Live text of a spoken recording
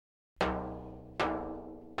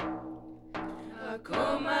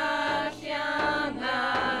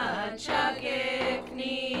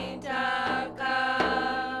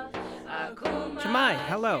Shemai,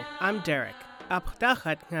 hello, I'm Derek.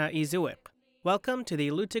 Apdachat nga izuik. Welcome to the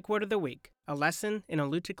Alutiiq Word of the Week, a lesson in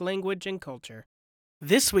Alutiiq language and culture.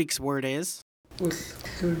 This week's word is,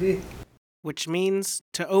 which means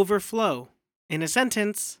to overflow. In a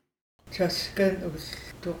sentence,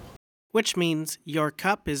 which means your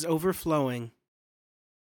cup is overflowing.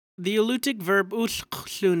 The Alutiiq verb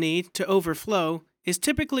ulluni, to overflow, is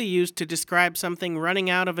typically used to describe something running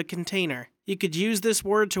out of a container. You could use this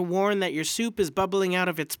word to warn that your soup is bubbling out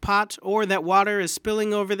of its pot or that water is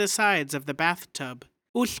spilling over the sides of the bathtub.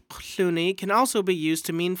 Ulluni can also be used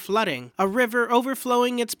to mean flooding, a river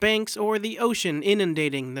overflowing its banks or the ocean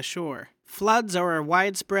inundating the shore. Floods are a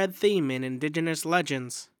widespread theme in indigenous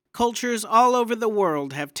legends. Cultures all over the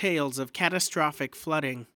world have tales of catastrophic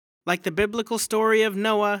flooding. Like the biblical story of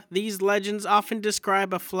Noah, these legends often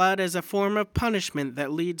describe a flood as a form of punishment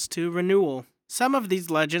that leads to renewal. Some of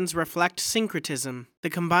these legends reflect syncretism, the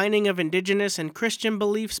combining of indigenous and Christian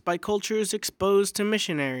beliefs by cultures exposed to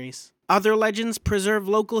missionaries. Other legends preserve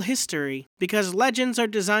local history. Because legends are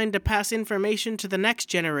designed to pass information to the next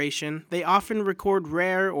generation, they often record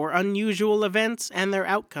rare or unusual events and their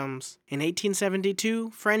outcomes. In 1872,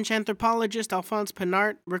 French anthropologist Alphonse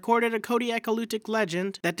Pinart recorded a Kodiak Alutiiq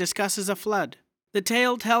legend that discusses a flood. The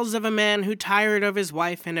tale tells of a man who tired of his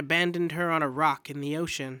wife and abandoned her on a rock in the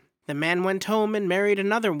ocean. The man went home and married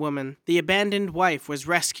another woman. The abandoned wife was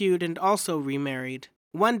rescued and also remarried.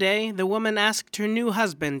 One day, the woman asked her new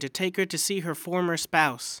husband to take her to see her former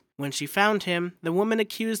spouse. When she found him, the woman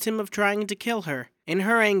accused him of trying to kill her. In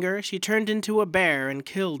her anger, she turned into a bear and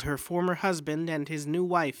killed her former husband and his new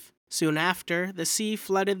wife. Soon after, the sea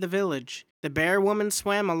flooded the village. The bear woman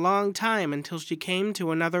swam a long time until she came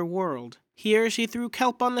to another world. Here, she threw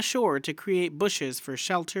kelp on the shore to create bushes for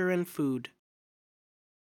shelter and food.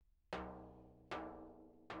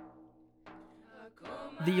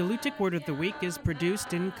 The Alutiiq Word of the Week is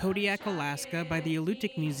produced in Kodiak, Alaska by the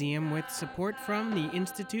Alutiiq Museum with support from the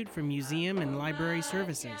Institute for Museum and Library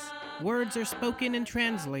Services. Words are spoken and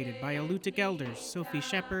translated by Alutiiq elders Sophie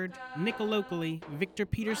Shepard, Nick Alokli, Victor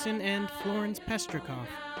Peterson, and Florence Pestrikoff.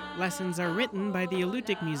 Lessons are written by the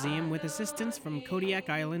Alutiiq Museum with assistance from Kodiak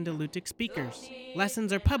Island Alutiiq speakers.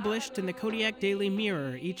 Lessons are published in the Kodiak Daily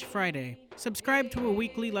Mirror each Friday. Subscribe to a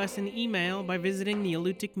weekly lesson email by visiting the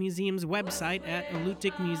Alutiiq Museum's website at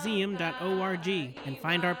alutiiqmuseum.org and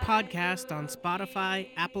find our podcast on Spotify,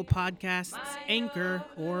 Apple Podcasts, Anchor,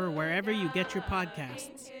 or wherever you get your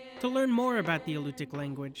podcasts. To learn more about the Alutiiq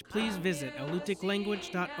language, please visit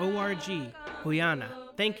alutiiqlanguage.org. Huyana.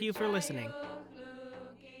 Thank you for listening.